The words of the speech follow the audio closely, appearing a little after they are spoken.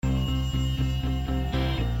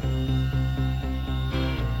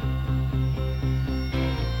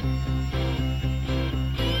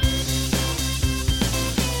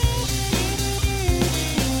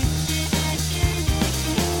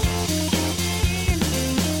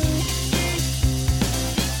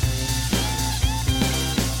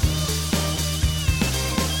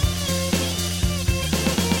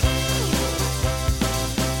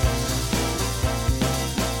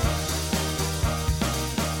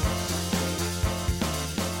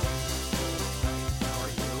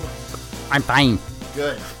I'm fine.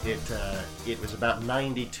 Good. It was about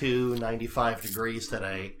 92, 95 degrees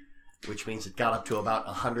today, which means it got up to about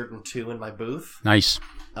 102 in my booth. Nice.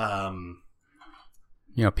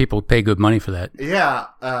 People pay good money for that. Yeah.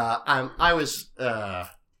 I was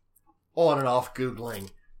on and off Googling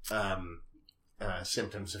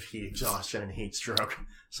symptoms of heat exhaustion and heat stroke,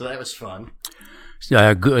 so that was fun.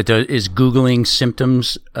 Is Googling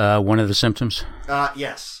symptoms one of the symptoms?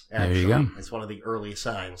 Yes. Actually. There you go. It's one of the early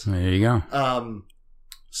signs. There you go.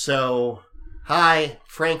 So, hi,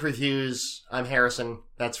 Frank Reviews. I'm Harrison.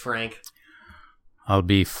 That's Frank. I'll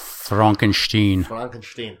be Frankenstein.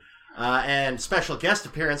 And special guest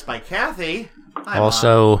appearance by Kathy. Hi,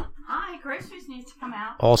 also, Mom. Hi, groceries need to come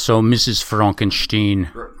out. Also, Mrs. Frankenstein.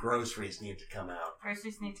 Groceries need to come out.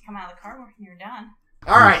 Groceries need to come out of the car when you're done.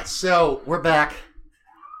 All right, so we're back.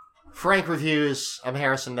 Frank Reviews. I'm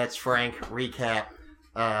Harrison. That's Frank. Recap.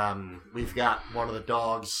 We've got one of the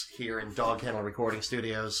dogs here in Dog Kennel Recording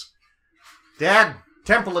Studios. Dad,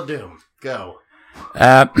 Temple of Doom. Go.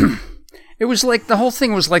 It was like, the whole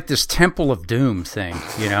thing was like this Temple of Doom thing,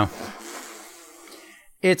 you know?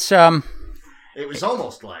 It's, It was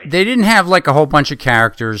almost like... They didn't have like a whole bunch of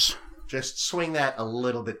characters. Just swing that a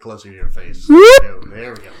little bit closer to your face.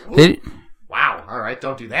 There we go. Wow. All right.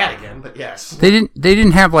 Don't do that again. But yes, they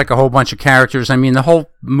didn't have like a whole bunch of characters. I mean, the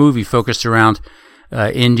whole movie focused around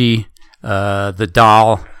Indy, the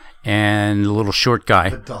doll, and the little short guy.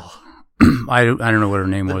 The doll. I don't know what her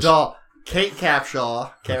name was. The doll. Kate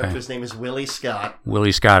Capshaw. Character's name is Willie Scott.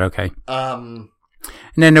 Willie Scott. Okay. And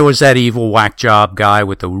then there was that evil whack job guy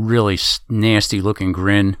with the really nasty looking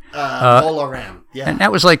grin. Mola Ram. Yeah. And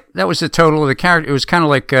that was the total of the character. It was kind of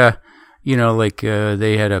like, they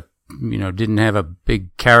had didn't have a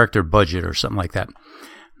big character budget or something like that.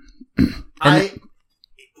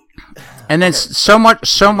 And then so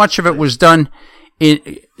much of it was done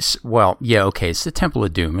it's the Temple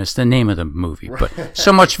of Doom. It's the name of the movie. But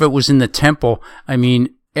so much of it was in the temple. I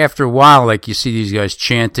mean, after a while, like, you see these guys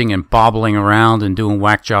chanting and bobbling around and doing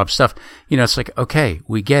whack job stuff. You know, it's like, okay,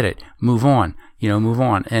 we get it. Move on. Move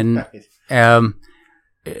on. And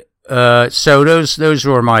so those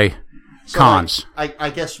were my cons.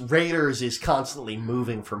 I guess Raiders is constantly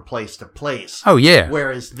moving from place to place. Oh, yeah.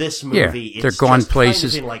 Whereas this movie, they're going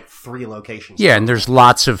places. Kind of in like 3 locations. Yeah, and there's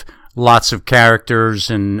lots of characters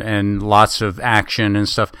and lots of action and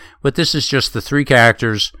stuff. But this is just the 3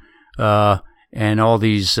 characters and all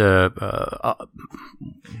these...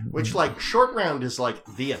 which, like, Short Round is like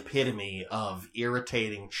the epitome of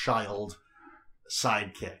irritating child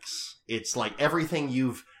sidekicks. It's like everything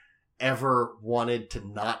you've ever wanted to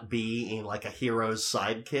not be in like a hero's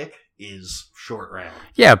sidekick is Short Round.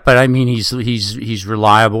 Yeah, but I mean, he's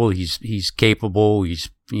reliable. He's capable. He's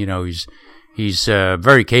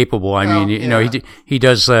very capable. I mean, he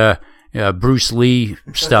does Bruce Lee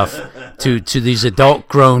stuff to these adult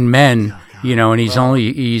grown men. And he's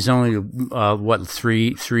only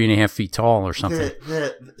 3.5 feet tall or something.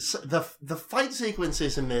 The fight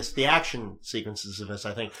sequences in this, the action sequences in this,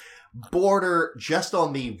 I think, border just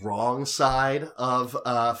on the wrong side of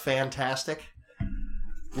fantastic.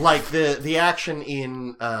 Like the action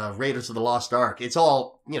in Raiders of the Lost Ark, it's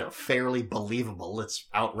all, fairly believable. It's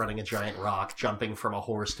outrunning a giant rock, jumping from a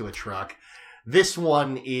horse to a truck. This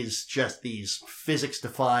one is just these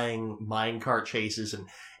physics-defying minecart chases and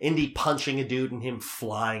Indy punching a dude and him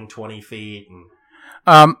flying 20 feet. And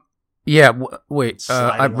wait.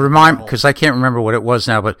 I remind, because I can't remember what it was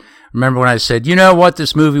now, but remember when I said, you know what,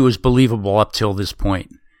 this movie was believable up till this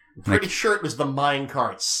point. I'm pretty sure it was the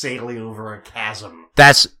minecart sailing over a chasm.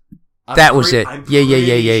 That was it.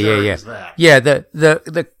 Yeah.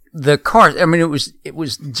 The cars. I mean, it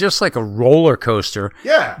was just like a roller coaster.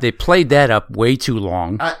 Yeah. They played that up way too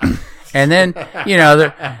long. And then,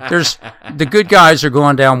 there's the good guys are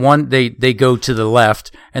going down one. They go to the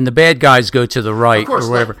left, and the bad guys go to the right, or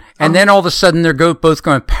whatever. And then all of a sudden, they're both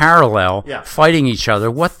going parallel, fighting each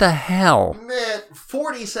other. What the hell? Man,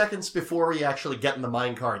 40 seconds before we actually get in the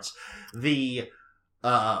minecarts, the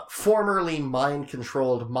formerly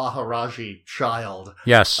mind-controlled Maharaji child,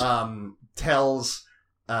 tells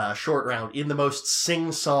Short Round in the most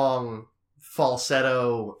sing-song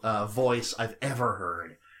falsetto voice I've ever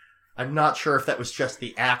heard. I'm not sure if that was just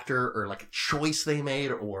the actor or like a choice they made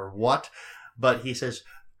or what, but he says,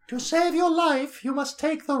 "To save your life, you must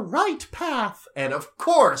take the right path." And of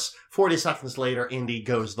course, 40 seconds later, Indy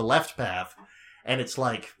goes the left path. And it's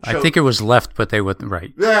like... I think it was left, but they went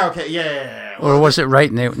right. Yeah, okay, yeah. Well, or was it right?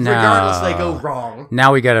 Regardless, they go wrong.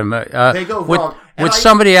 Now we got to... they go wrong. Would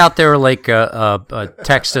somebody out there, like,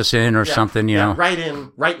 text us in or something, you know? Right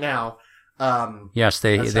in, right now. Yes,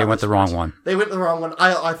 they went the wrong one. They went the wrong one.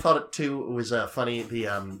 I thought it too. It was funny.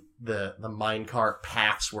 The minecart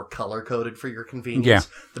paths were color coded for your convenience.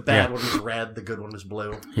 Yeah. The bad one was red. The good one was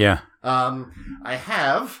blue. Yeah. I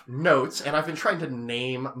have notes, and I've been trying to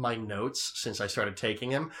name my notes since I started taking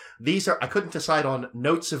them. I couldn't decide on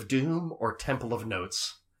Notes of Doom or Temple of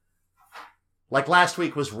Notes. Like last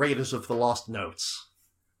week was Raiders of the Lost Notes.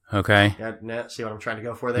 Okay. Yeah, see what I'm trying to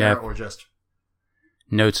go for there, or just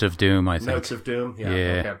Notes of Doom? I think Notes of Doom. Yeah.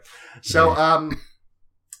 Okay. So,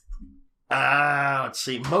 let's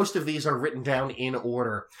see. Most of these are written down in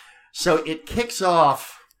order. So it kicks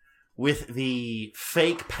off with the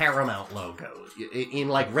fake Paramount logo. In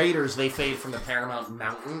like Raiders, they fade from the Paramount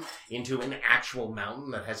Mountain into an actual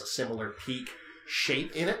mountain that has a similar peak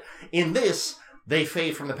shape in it. In this, they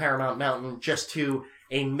fade from the Paramount Mountain just to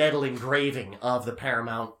a metal engraving of the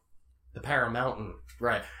Paramount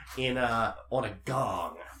right, on a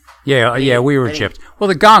gong. Yeah, we were gypped. Well,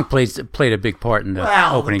 the gong played a big part in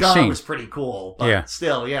the opening the gong scene. Was pretty cool, but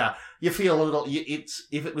still, you feel a little.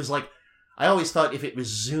 If it was like, I always thought if it was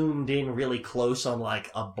zoomed in really close on like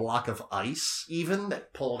a block of ice, even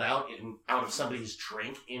that pulled out of somebody's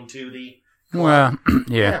drink into the. Well,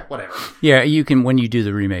 yeah, whatever. Yeah, you can when you do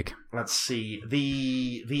the remake. Let's see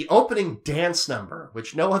the opening dance number,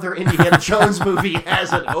 which no other Indiana Jones movie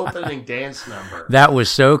has an opening dance number. That was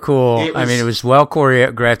so cool. It was well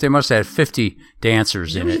choreographed. They must have had 50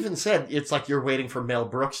 dancers in it. You even said it's like you're waiting for Mel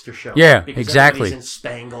Brooks to show up. Yeah, because exactly. In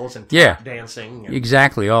spangles and tap dancing.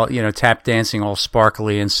 Exactly. All tap dancing, all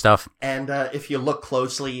sparkly and stuff. And if you look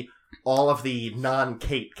closely, all of the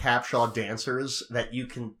non-Kate Capshaw dancers that you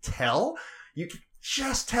can tell. You can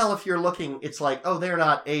just tell if you're looking, it's like, oh, they're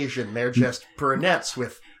not Asian. They're just brunettes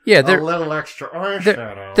with a little extra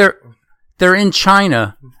eyeshadow. They're in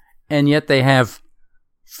China, and yet they have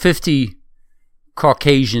 50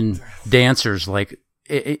 Caucasian dancers, like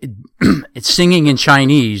it's singing in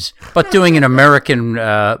Chinese, but doing an American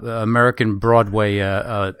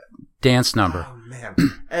Broadway dance number. Oh, man.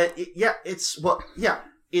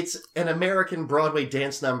 It's an American Broadway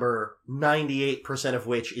dance number, 98% of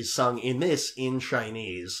which is sung in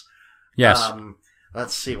Chinese. Yes.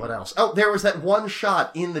 Let's see, what else? Oh, there was that one shot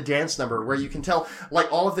in the dance number where you can tell, like,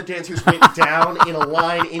 all of the dancers went down in a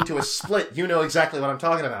line into a split. You know exactly what I'm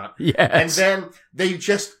talking about. Yes. And then they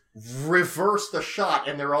just reverse the shot,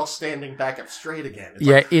 and they're all standing back up straight again.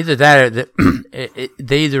 It's either that or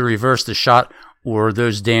they either reverse the shot, or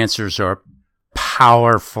those dancers are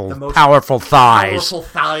powerful thighs. Powerful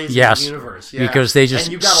thighs in the universe. Yeah. Because they just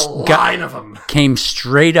and you got a line of them. Came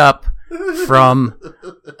straight up from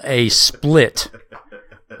a split,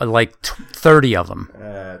 like 30 of them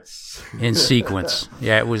in sequence.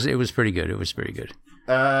 Yeah, it was pretty good. It was pretty good.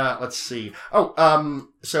 Let's see.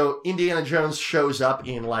 So Indiana Jones shows up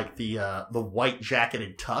in like the white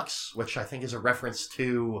jacketed tux, which I think is a reference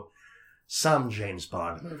to some James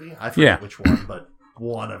Bond movie. I forget which one, but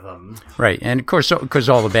one of them. Right, and of course, because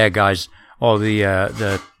all the bad guys, all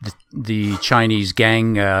the Chinese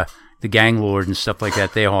gang, the gang lord and stuff like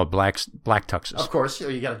that, they all have black tuxes. Of course,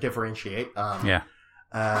 you got to differentiate.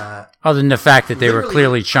 Other than the fact that they were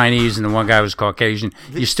clearly Chinese and the one guy was Caucasian,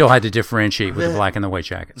 you still had to differentiate with the black and the white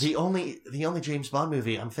jackets. The only James Bond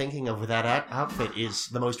movie I'm thinking of with that outfit is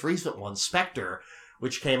the most recent one, Spectre,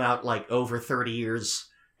 which came out like over 30 years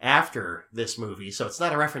after this movie, so it's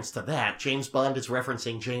not a reference to that. James Bond is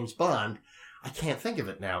referencing James Bond. I can't think of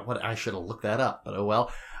it now. I should have looked that up, but oh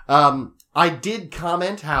well. I did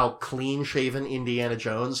comment how clean-shaven Indiana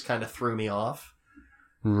Jones kind of threw me off.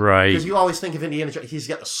 Right. Because you always think of Indiana Jones, he's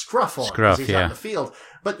got the scruff on because he's out in the field.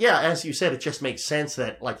 But yeah, as you said, it just makes sense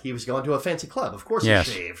that like he was going to a fancy club. Of course he's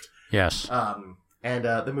shaved. Yes. And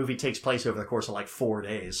the movie takes place over the course of like 4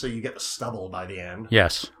 days, so you get the stubble by the end.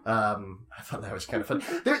 Yes. I thought that was kind of fun.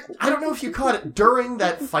 I don't know if you caught it during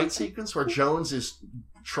that fight sequence where Jones is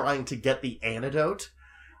trying to get the antidote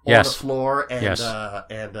on the floor, and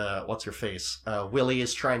what's her face? Willie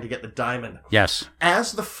is trying to get the diamond. Yes.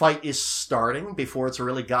 As the fight is starting, before it's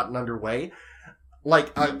really gotten underway,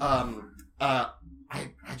 like I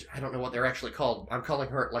don't know what they're actually called. I'm calling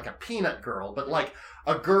her like a peanut girl, but like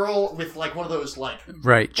a girl with like one of those like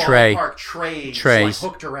ballpark trays like,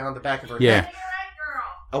 hooked around the back of her neck. Cigarette girl.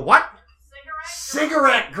 A what?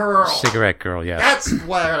 Cigarette girl. Cigarette girl, yeah. That's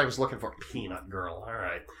what I was looking for. Peanut girl. All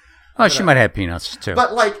right. Oh, she might have peanuts too.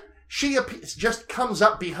 But like she just comes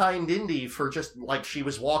up behind Indy for just like she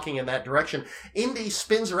was walking in that direction. Indy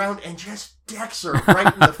spins around and just decks her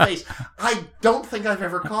right in the face. I don't think I've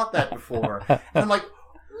ever caught that before. And I'm like,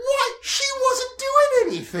 what? She wasn't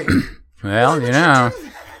doing anything. Well, you know.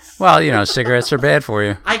 Well, cigarettes are bad for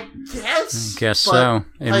you. I guess. So,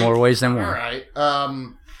 in more ways than one. All right.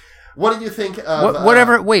 What did you think of...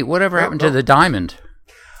 Whatever happened to the diamond?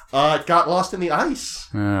 It got lost in the ice.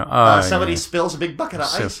 Somebody spills a big bucket of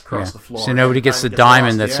ice across the floor. So nobody gets the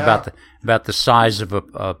diamond that's about the size of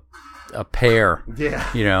a pear.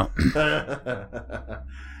 Yeah.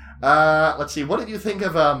 Let's see. What did you think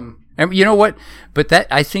of... And you know what? But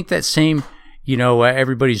I think that same...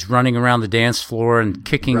 everybody's running around the dance floor and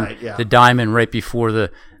kicking the diamond right before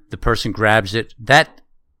the person grabs it.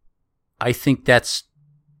 I think that's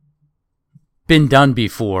been done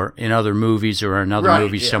before in other movies or another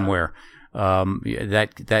movie somewhere.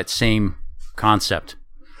 That same concept.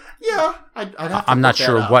 Yeah, I'd have to I'm not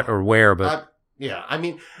sure what or where, but I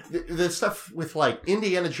mean, the stuff with like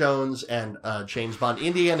Indiana Jones and James Bond.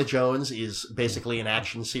 Indiana Jones is basically an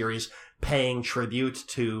action series paying tribute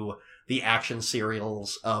to the action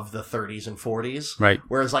serials of the 30s and 40s. Right.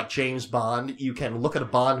 Whereas like James Bond, you can look at a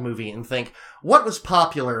Bond movie and think, what was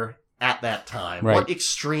popular at that time? Right. What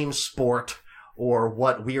extreme sport or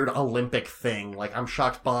what weird Olympic thing? Like, I'm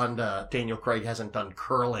shocked Daniel Craig hasn't done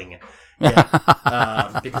curling yet,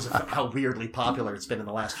 because of how weirdly popular it's been in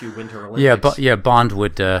the last few Winter Olympics. Bond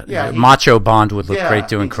would, Macho Bond would look great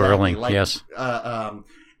doing curling. Like, yes.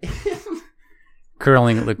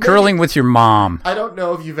 Curling with your mom. I don't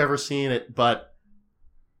know if you've ever seen it, but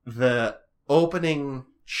the opening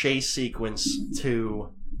chase sequence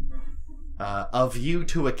to A View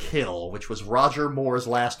to a Kill, which was Roger Moore's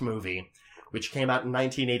last movie, which came out in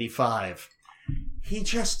 1985, he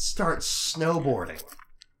just starts snowboarding.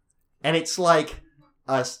 And it's like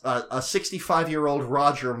a 65-year-old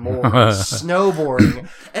Roger Moore snowboarding,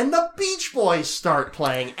 and the Beach Boys start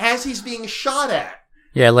playing as he's being shot at.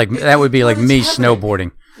 Yeah, that would be like me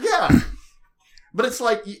snowboarding. Yeah. But it's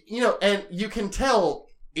like, and you can tell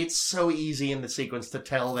it's so easy in the sequence to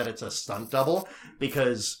tell that it's a stunt double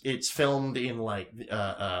because it's filmed in like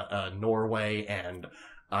Norway, and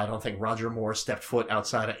I don't think Roger Moore stepped foot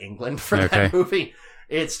outside of England for that movie.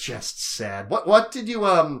 It's just sad. What did you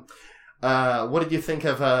think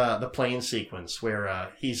of the plane sequence where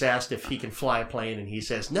he's asked if he can fly a plane and he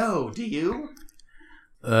says, "No, do you?"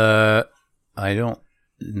 I don't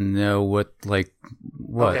know what.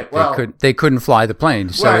 Okay, well, they couldn't fly the plane,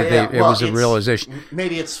 so it was a realization.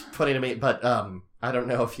 Maybe it's funny to me, but I don't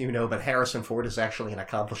know if you know, but Harrison Ford is actually an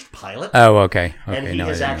accomplished pilot. Oh, okay. And he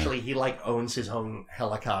owns his own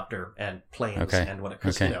helicopter and planes, and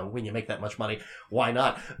because when you make that much money, why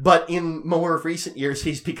not? But in more recent years,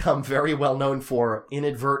 he's become very well known for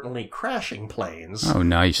inadvertently crashing planes. Oh,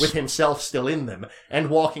 nice. With himself still in them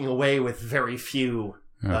and walking away with very few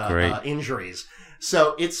injuries.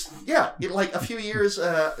 So it's like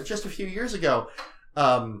just a few years ago.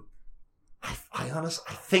 I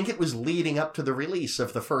think it was leading up to the release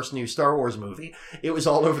of the first new Star Wars movie. It was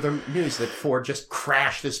all over the news that Ford just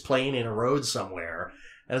crashed this plane in a road somewhere,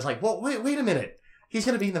 and it's like, well, wait a minute, he's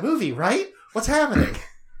going to be in the movie, right? What's happening?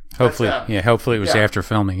 Hopefully, hopefully it was after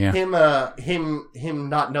filming. Yeah, him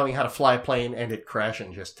not knowing how to fly a plane and it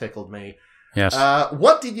crashing just tickled me. Yes.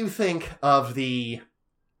 What did you think of the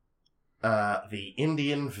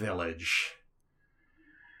Indian village?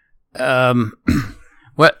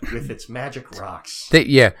 What? With its magic rocks. They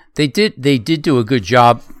did do a good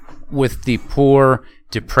job with the poor,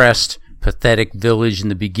 depressed, pathetic village in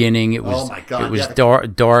the beginning. It was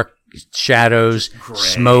dark shadows,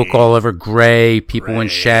 smoke all over, gray, people in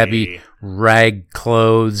shabby rag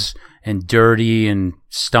clothes and dirty and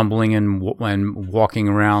stumbling and walking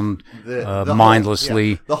around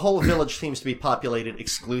mindlessly. The whole village seems to be populated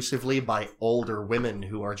exclusively by older women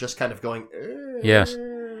who are just kind of going, yes.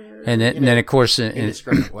 And then, of course, in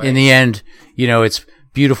the end, it's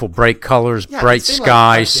beautiful, bright colors, bright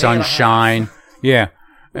sky, sunshine. Yeah.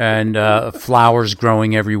 And flowers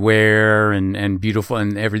growing everywhere and beautiful,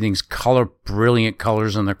 and everything's brilliant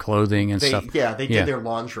colors on their clothing and stuff. Yeah, they did their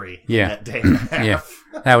laundry in that day and a half. Yeah,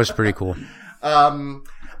 that was pretty cool.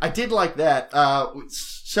 I did like that.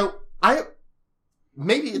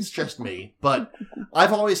 Maybe it's just me, but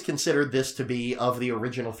I've always considered this to be, of the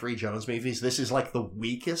original three Jones movies, this is like the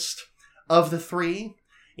weakest of the three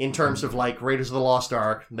in terms of like Raiders of the Lost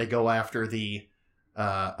Ark. They go after the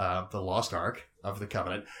Lost Ark of the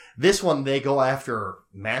Covenant. This one, they go after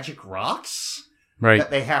magic rocks. Right.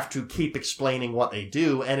 That they have to keep explaining what they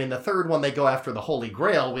do. And in the third one, they go after the Holy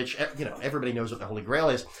Grail, which, everybody knows what the Holy Grail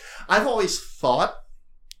is. I've always thought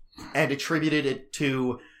and attributed it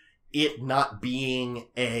to it not being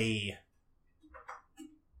the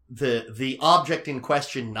object in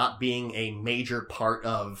question not being a major part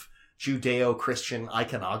of Judeo-Christian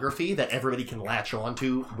iconography that everybody can latch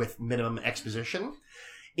onto with minimum exposition.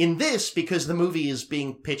 In this, because the movie is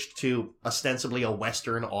being pitched to ostensibly a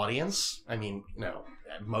Western audience, I mean, no,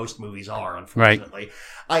 most movies are, unfortunately.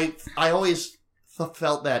 Right. I always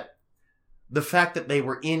felt that the fact that they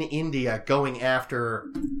were in India going after,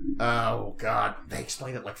 oh god, they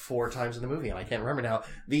explained it like 4 times in the movie, and I can't remember now.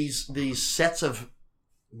 These sets of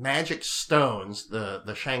magic stones, the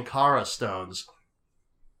Shankara stones,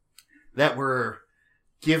 that were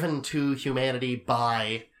given to humanity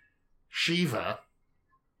by Shiva,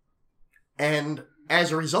 and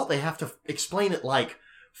as a result, they have to explain it like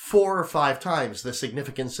 4 or 5 times, the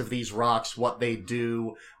significance of these rocks, what they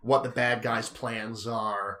do, what the bad guys' plans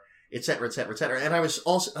are, etc., etc., etc.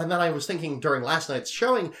 And then I was thinking during last night's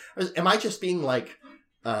showing, am I just being like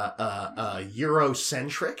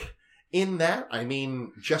Eurocentric in that? I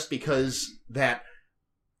mean, just because that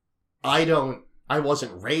I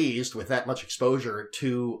wasn't raised with that much exposure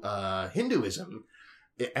to Hinduism.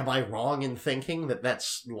 Am I wrong in thinking that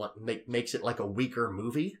that's what makes it like a weaker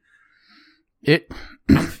movie? I'm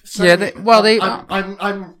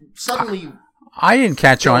suddenly. I didn't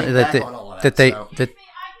catch on that. I can tell you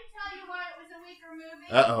why it was a weaker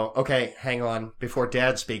movie. Uh-oh. Okay, hang on. Before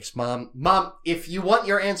Dad speaks, Mom, if you want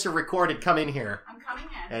your answer recorded, come in here. I'm coming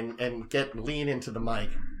in. And lean into the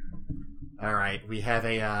mic. All right, we have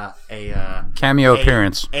a cameo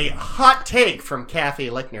appearance. A hot take from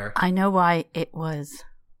Kathy Lickner. I know why it was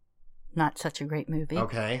not such a great movie.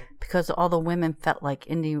 Okay. Because all the women felt like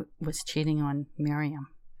Indy was cheating on Miriam.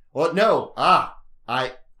 Well, no. I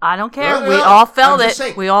don't care. No, we all felt it.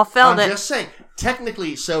 Saying, we all felt it. I'm just saying.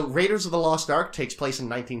 Technically, so Raiders of the Lost Ark takes place in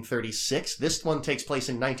 1936. This one takes place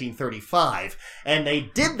in 1935. And they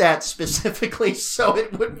did that specifically so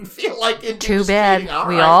it wouldn't feel like Indy Too was bad. cheating.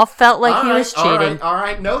 We all felt like he was cheating. All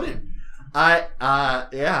right, noted.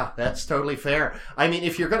 Yeah, that's totally fair. I mean,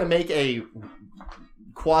 if you're going to make a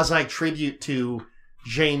quasi-tribute to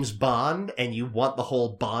James Bond and you want the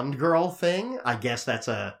whole Bond girl thing, I guess that's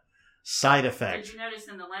a side effect. Did you notice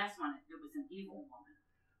in the last one it was an evil woman?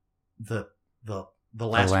 The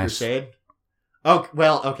Last Crusade? Oh,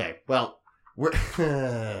 well, okay. Well, we're...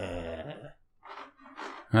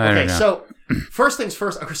 okay, so first things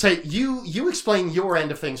first. Say you explain your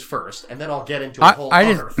end of things first, and then I'll get into a whole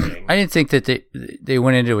other thing. I didn't think that they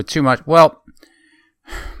went into it too much. Well,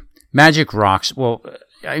 magic rocks. Well,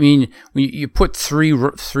 I mean, when you put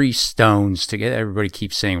three stones together, everybody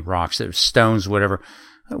keeps saying rocks. There's stones, whatever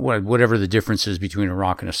the difference is between a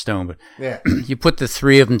rock and a stone. But yeah. You put the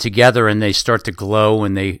 3 of them together, and they start to glow,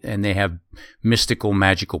 and they have mystical,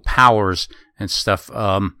 magical powers and stuff.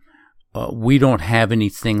 We don't have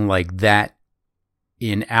anything like that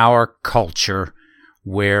in our culture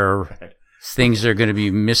where things are going to be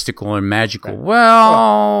mystical and magical.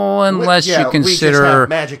 Well, unless you consider... we just have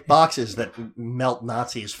magic boxes that melt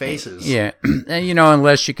Nazis' faces. Yeah. And,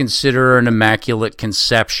 unless you consider an immaculate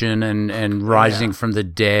conception and rising from the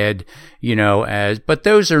dead, but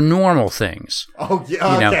those are normal things. Oh,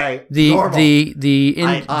 yeah, okay. The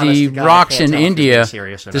rocks in India,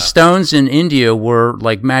 the stones in India were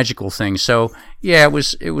like magical things. So, yeah,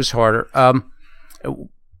 it was harder.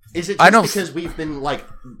 Is it just because we've been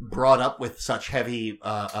brought up with such heavy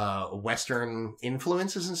Western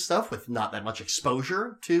influences and stuff, with not that much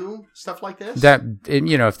exposure to stuff like this?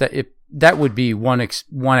 If that would be one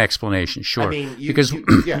explanation, sure. I mean, you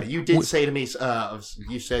did say to me,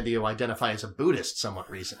 you said you identify as a Buddhist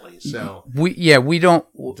somewhat recently, so we don't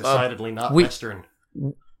decidedly not Western.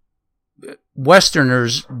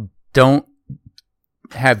 Westerners don't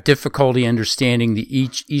have difficulty understanding the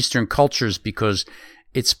Eastern cultures because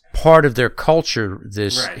it's part of their culture,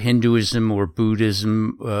 this right. Hinduism or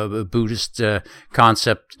Buddhism, Buddhist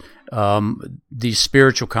concept, these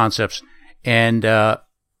spiritual concepts. And,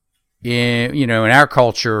 in our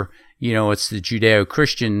culture, it's the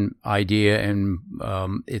Judeo-Christian idea, and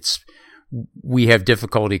we have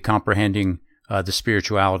difficulty comprehending the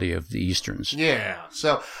spirituality of the Easterns. Yeah.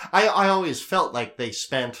 So I always felt like they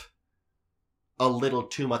spent a little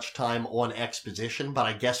too much time on exposition, but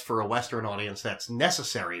I guess for a Western audience that's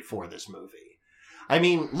necessary for this movie. I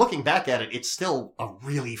mean, looking back at it, it's still a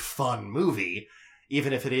really fun movie,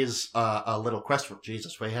 even if it is a little questionable.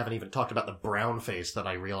 Jesus, we haven't even talked about the brown face that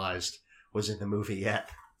I realized was in the movie yet.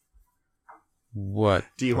 What?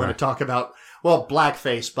 Do you want to talk about,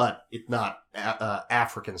 blackface, but it's not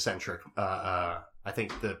African-centric. I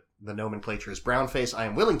think the nomenclature is brown face. I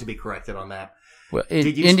am willing to be corrected on that. Well,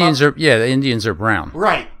 the Indians are brown.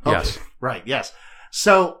 Right. Okay. Yes. Right. Yes.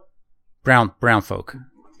 So brown folk.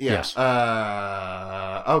 Yeah. Yes.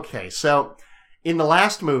 Okay. So in the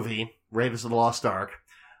last movie, Raiders of the Lost Ark,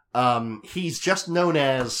 he's just known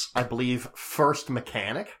as, I believe, First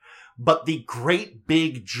Mechanic, but the great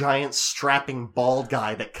big giant strapping bald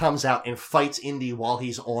guy that comes out and fights Indy while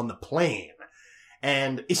he's on the plane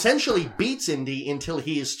and essentially beats Indy until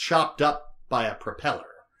he is chopped up by a propeller.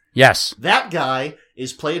 Yes. That guy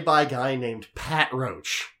is played by a guy named Pat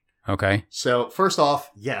Roach. Okay. So, first off,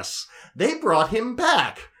 yes, they brought him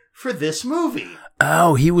back for this movie.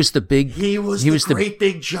 Oh, he was the big... He was the great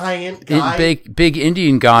big giant guy. Big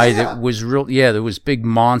Indian guy that was real... Yeah, there was big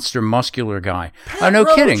monster muscular guy. Pat oh, no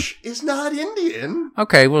Roach kidding. is not Indian.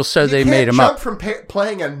 Okay, well, so they made him up. up. From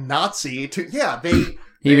playing a Nazi to... Yeah, they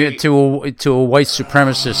to a white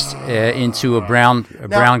supremacist into a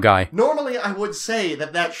brown guy. Normally, I would say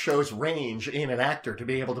that shows range in an actor to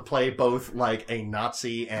be able to play both like a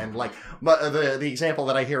Nazi and like... But the example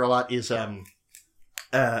that I hear a lot is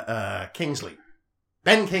Kingsley.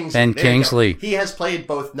 Ben Kingsley. Ben Kingsley. He has played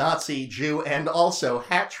both Nazi, Jew, and also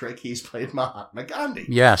hat trick. He's played Mahatma Gandhi.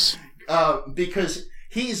 Yes. Because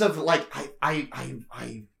he's of like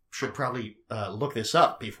I should probably look this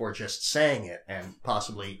up before just saying it and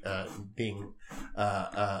possibly being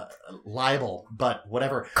liable, but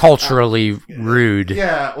whatever. Culturally rude.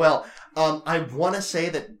 Yeah. Well, I want to say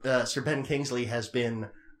that Sir Ben Kingsley has been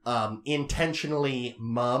intentionally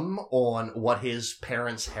mum on what his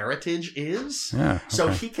parents' heritage is. Yeah, okay. So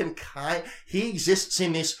he exists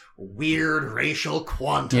in this weird racial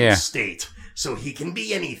quantum state. So he can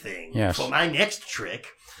be anything. Yes. For my next trick,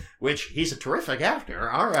 which he's a terrific actor.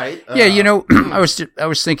 All right. Yeah, I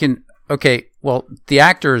was thinking, okay, well, the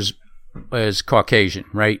actor is Caucasian,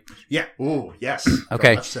 right? Yeah. Ooh, yes.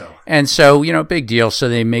 Okay. Much so. And so, big deal. So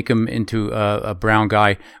they make him into a brown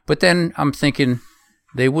guy. But then I'm thinking,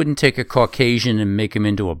 they wouldn't take a Caucasian and make him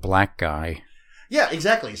into a black guy. Yeah,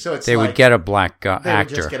 exactly. So they would get a black actor. Would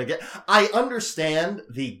just get I understand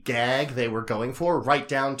the gag they were going for, right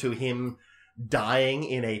down to him dying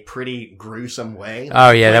in a pretty gruesome way.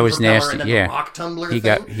 Oh yeah, that was nasty. And yeah, the rock tumbler he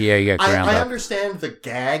thing. got ground I up. understand the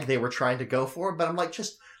gag they were trying to go for, but I'm like,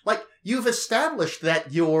 just like you've established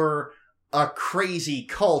that you're a crazy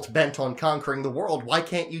cult bent on conquering the world. Why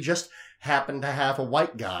can't you just happen to have a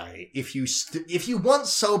white guy? If you want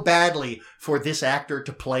so badly for this actor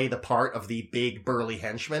to play the part of the big burly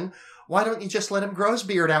henchman, why don't you just let him grow his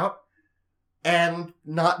beard out and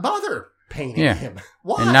not bother painting him?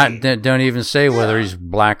 Why? And don't even say whether he's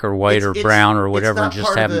black or white or brown or whatever, and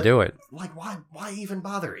just have him do it. Like, why even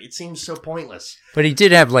bother? It seems so pointless. But he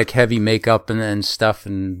did have like heavy makeup and stuff,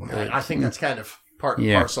 and I think that's kind of part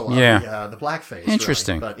and parcel of the blackface.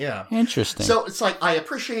 Interesting. Really. But yeah. Interesting. So it's like, I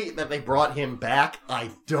appreciate that they brought him back.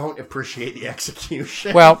 I don't appreciate the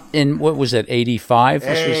execution. Well, in, what was it, 85?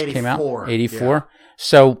 This came out? 84. Yeah.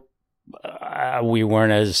 So we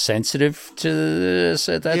weren't as sensitive to this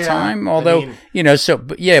at that time. Although,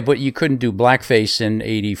 but you couldn't do blackface in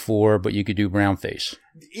 84, but you could do brownface.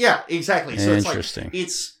 Yeah, exactly. So interesting.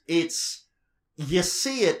 It's you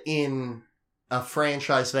see it in a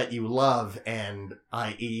franchise that you love, and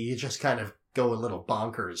you just kind of go a little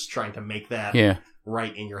bonkers trying to make that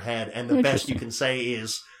right in your head. And the best you can say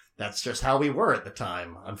is, that's just how we were at the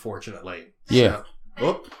time, unfortunately. Yeah.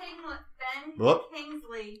 So, Ben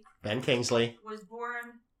Ben Kingsley Kingsley was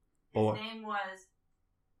born. His name was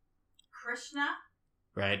Krishna.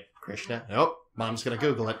 Right, Krishna. Nope. Mom's gonna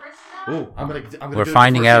Google it. Ooh, I'm gonna. We're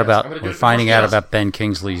finding out about Ben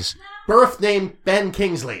Kingsley's birth name. Ben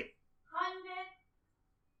Kingsley.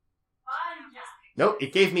 Nope,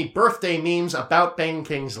 it gave me birthday memes about Ben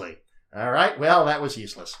Kingsley. All right, well, that was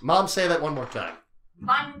useless. Mom, say that one more time.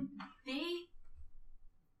 Banja.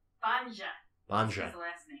 Banja. Is his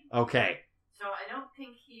last name. Okay. So I don't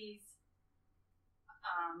think he's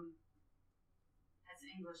has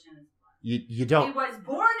English in his blood. You don't. He was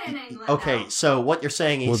born in England. Okay, so what you're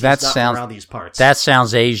saying is he's that not sounds, around these parts. That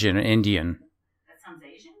sounds Asian, Indian. That sounds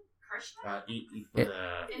Asian? Krishna?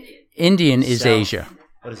 Indian is Asia.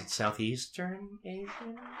 What is it, Southeastern Asia?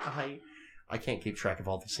 I can't keep track of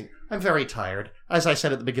all these things. I'm very tired. As I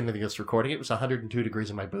said at the beginning of this recording, it was 102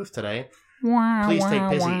 degrees in my booth today. Please take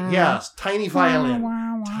busy. Yes, tiny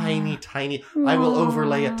violin. Tiny. I will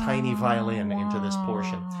overlay a tiny violin into this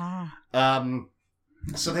portion.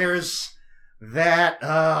 So there's that.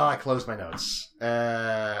 Oh, I closed my notes.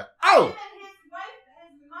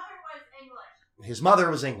 His mother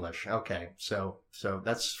was English. Okay, so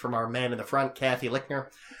that's from our man in the front, Kathy Lickner.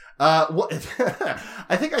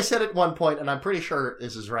 I think I said at one point, and I'm pretty sure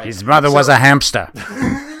this is right. His mother was a hamster.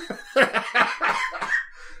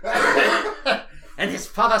 And his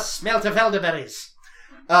father smelt of elderberries.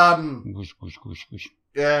 Whoosh, whoosh, whoosh, whoosh.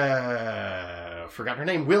 Forgot her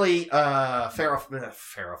name. Willie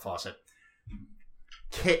Farrah Fawcett.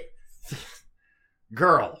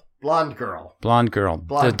 Girl. Blonde girl.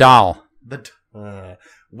 The doll.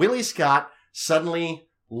 Willie Scott suddenly...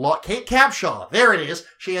 Kate Capshaw. There it is.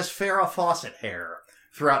 She has Farrah Fawcett hair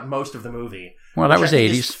throughout most of the movie. Well, that was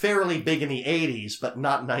 80s. It's fairly big in the 80s, but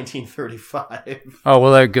not in 1935. Oh,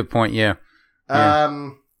 well, that's a good point, yeah.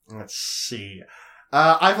 Let's see.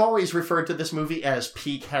 I've always referred to this movie as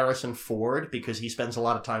peak Harrison Ford because he spends a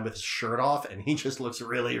lot of time with his shirt off and he just looks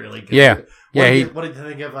really, really good. Yeah. What did you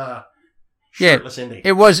think of Shirtless Indy?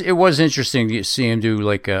 It was interesting to see him do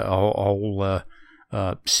like a whole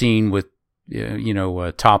scene with,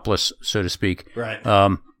 topless, so to speak. Right.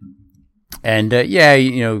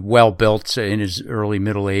 Well built in his early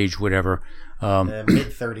middle age, whatever.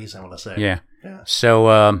 Mid-30s, I want to say. Yeah.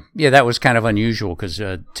 So, that was kind of unusual because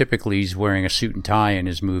typically he's wearing a suit and tie in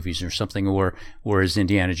his movies or something, or his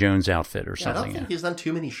Indiana Jones outfit or something. I don't think he's done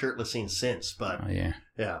too many shirtless scenes since, but... yeah.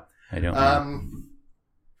 I don't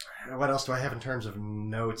know. What else do I have in terms of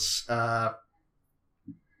notes?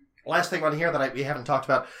 Last thing on here that we haven't talked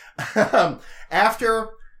about.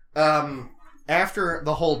 After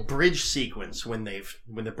the whole bridge sequence, when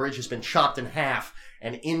the bridge has been chopped in half,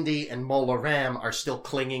 and Indy and Mola Ram are still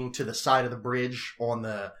clinging to the side of the bridge on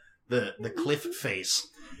the cliff face,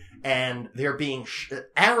 and they're being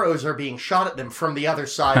arrows are being shot at them from the other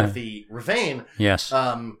side of the ravine. Yes.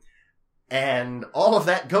 And all of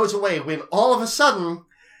that goes away when all of a sudden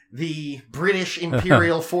the British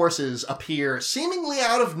Imperial forces appear seemingly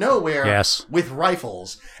out of nowhere with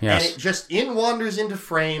rifles. Yes. And it just wanders into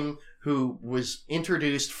frame, who was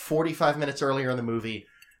introduced 45 minutes earlier in the movie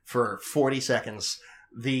for 40 seconds.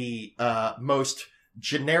 The most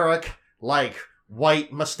generic, like,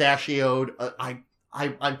 white mustachioed...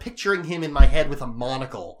 I'm picturing him in my head with a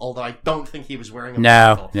monocle, although I don't think he was wearing a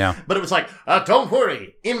monocle. No. But it was like, don't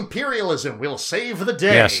worry, imperialism will save the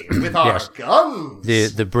day with our guns.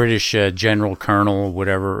 The British general, colonel,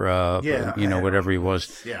 whatever, whatever he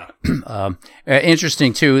was. Yeah.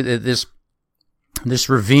 Interesting, too, this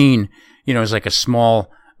ravine, is like a small,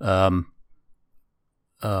 what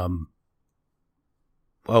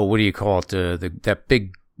do you call it? That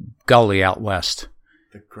big gully out west.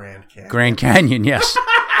 The Grand Canyon. Grand Canyon, yes.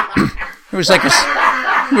 It was like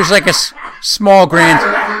a small Grand.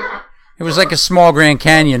 It was like a small Grand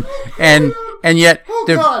Canyon, and yet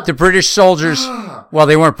the British soldiers. Well,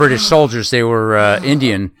 they weren't British soldiers; they were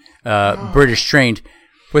Indian, British trained.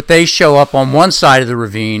 But they show up on one side of the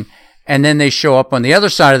ravine, and then they show up on the other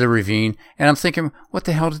side of the ravine. And I'm thinking, what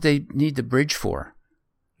the hell did they need the bridge for?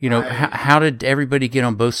 How did everybody get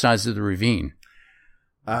on both sides of the ravine?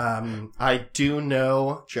 I do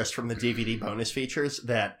know, just from the DVD bonus features,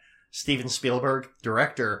 that Steven Spielberg,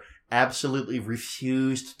 director, absolutely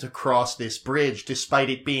refused to cross this bridge despite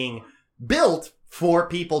it being built for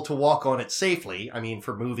people to walk on it safely. I mean,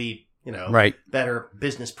 for movie, better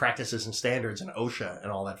business practices and standards and OSHA and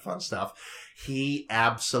all that fun stuff. He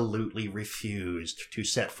absolutely refused to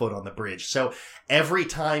set foot on the bridge. So every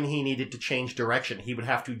time he needed to change direction, he would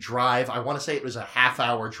have to drive, I want to say it was a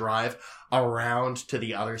half-hour drive, around to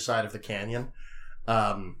the other side of the canyon.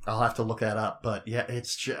 I'll have to look that up, but yeah,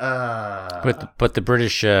 it's but the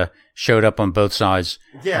British showed up on both sides.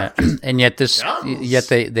 Yeah, and yet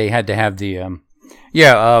they had to have the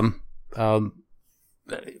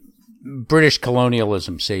British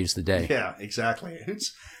colonialism saves the day. Yeah, exactly.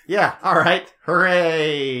 All right.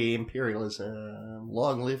 Hooray! Imperialism.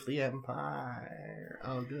 Long live the empire.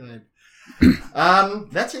 Oh, good.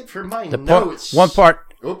 That's it for my notes. One part.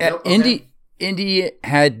 Oh, nope, okay. Indy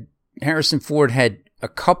had Harrison Ford had a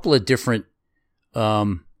couple of different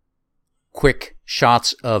quick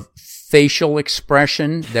shots of facial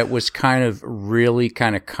expression that was really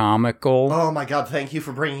kind of comical. Oh my God! Thank you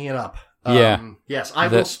for bringing it up. Yes, I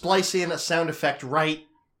will splice in a sound effect right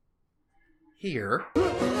here.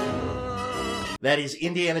 That is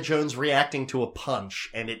Indiana Jones reacting to a punch,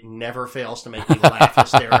 and it never fails to make me laugh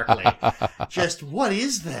hysterically. Just, what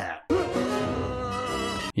is that?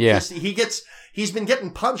 Yeah. He's been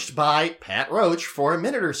getting punched by Pat Roach for a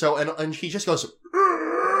minute or so, and he just goes,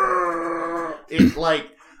 it's like,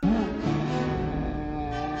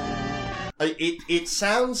 it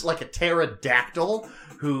sounds like a pterodactyl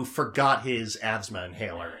who forgot his asthma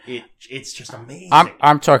inhaler. It's just amazing.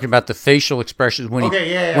 I'm talking about the facial expressions when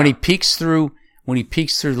he peeks through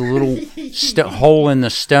the little hole in the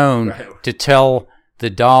stone to tell the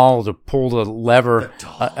doll to pull the lever.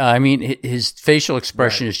 I mean, his facial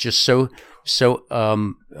expression is just so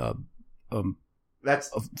that's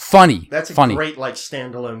funny. That's a funny. Great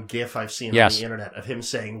standalone GIF I've seen on the internet of him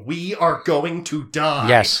saying, "We are going to die."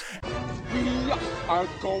 Yes, we are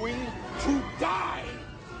going to die.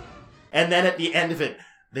 And then at the end of it,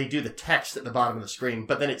 they do the text at the bottom of the screen,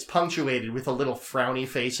 but then it's punctuated with a little frowny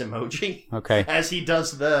face emoji. Okay. As he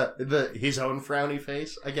does his own frowny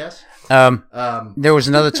face, I guess. There was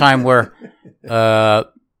another time where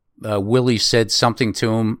Willie said something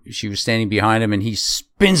to him. She was standing behind him, and he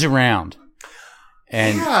spins around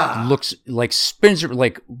and spins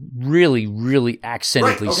really, really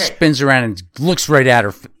accentedly spins around and looks right at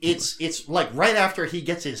her. It's like right after he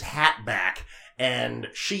gets his hat back, and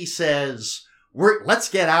she says, let's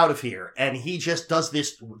get out of here. And he just does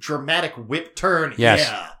this dramatic whip turn. Yes.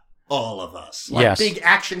 Yeah, all of us. Like big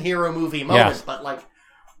action hero movie moment, but like,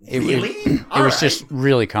 really? It was just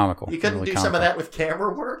really comical. You couldn't do some of that with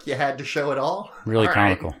camera work? You had to show it all? Really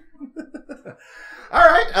comical. All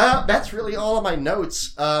right, that's really all of my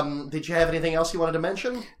notes. Did you have anything else you wanted to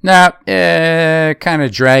mention? Nah, kind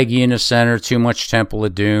of draggy in the center, too much Temple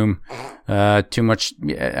of Doom, too much,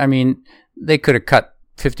 I mean, they could have cut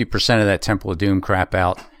 50% of that Temple of Doom crap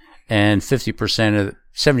out, and 75%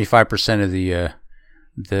 of the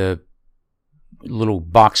little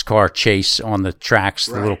boxcar chase on the tracks,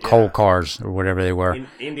 the little coal cars or whatever they were.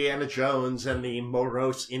 Indiana Jones and the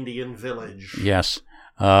morose Indian village. Yes.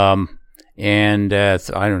 And I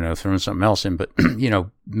don't know, throwing something else in, but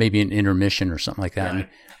maybe an intermission or something like that.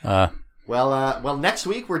 Right. Well, next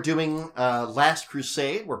week we're doing Last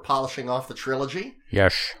Crusade. We're polishing off the trilogy.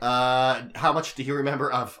 Yes. How much do you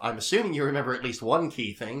remember of? I'm assuming you remember at least one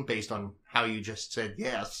key thing based on how you just said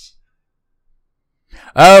yes.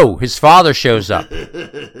 Oh, his father shows up.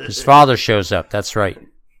 His father shows up. That's right.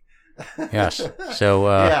 Yes. So.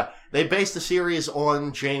 Yeah. They based the series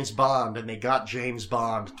on James Bond, and they got James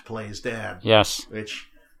Bond to play his dad. Yes. Which,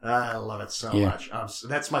 I love it so much.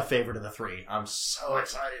 That's my favorite of the three. I'm so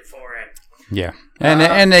excited for it. Yeah.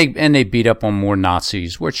 And they beat up on more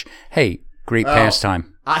Nazis, which, hey, great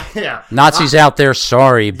pastime. Nazis out there,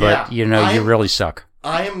 sorry, but, you really suck.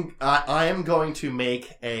 I am going to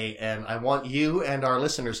make and I want you and our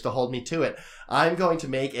listeners to hold me to it. I'm going to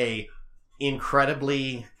make a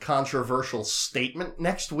incredibly controversial statement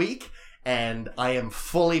next week, and I am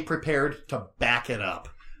fully prepared to back it up.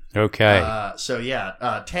 Okay.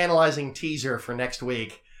 Tantalizing teaser for next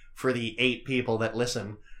week for the 8 people that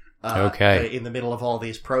listen. In the middle of all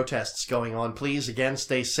these protests going on, please, again,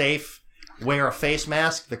 stay safe. Wear a face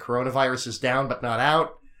mask. The coronavirus is down but not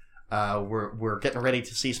out. We're getting ready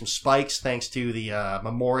to see some spikes thanks to the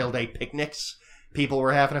Memorial Day picnics people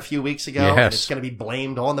were having a few weeks ago. Yes. And it's going to be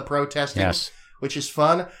blamed on the protesting, which is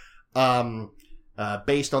fun.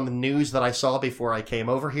 Based on the news that I saw before I came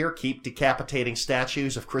over here, keep decapitating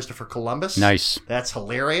statues of Christopher Columbus. Nice. That's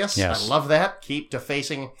hilarious. Yes. I love that. Keep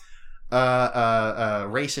defacing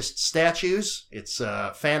racist statues. It's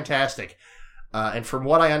fantastic. And from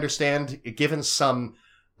what I understand, given some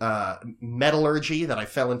metallurgy that I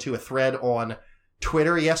fell into a thread on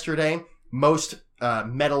Twitter yesterday, most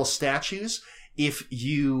metal statues, if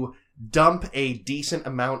you dump a decent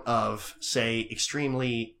amount of, say,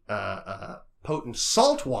 extremely potent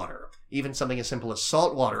salt water, even something as simple as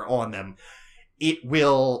salt water on them, it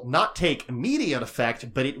will not take immediate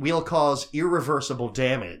effect, but it will cause irreversible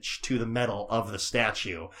damage to the metal of the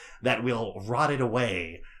statue that will rot it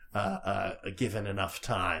away given enough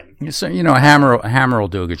time. So, a hammer will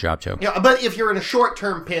do a good job too. Yeah, but if you're in a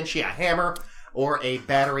short-term pinch, a hammer or a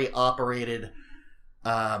battery-operated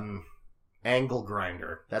angle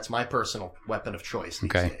grinder. That's my personal weapon of choice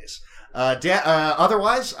these days.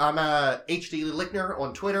 Otherwise, I'm HD Lickner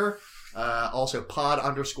on Twitter. Also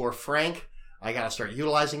pod_Frank. I gotta start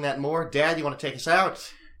utilizing that more. Dad, you want to take us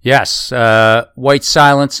out? Yes. White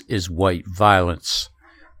silence is white violence.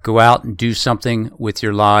 Go out and do something with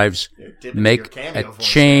your lives. Make a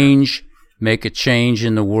change. Make a change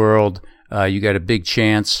in the world. You got a big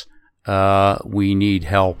chance. We need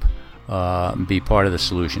help. Be part of the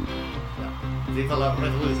solution. Viva la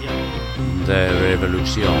revolution. The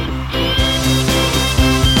revolution.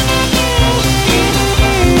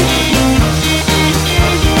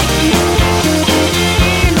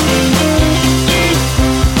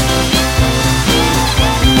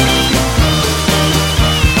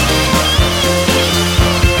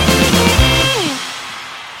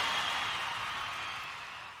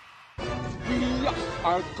 We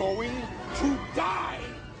are going to die.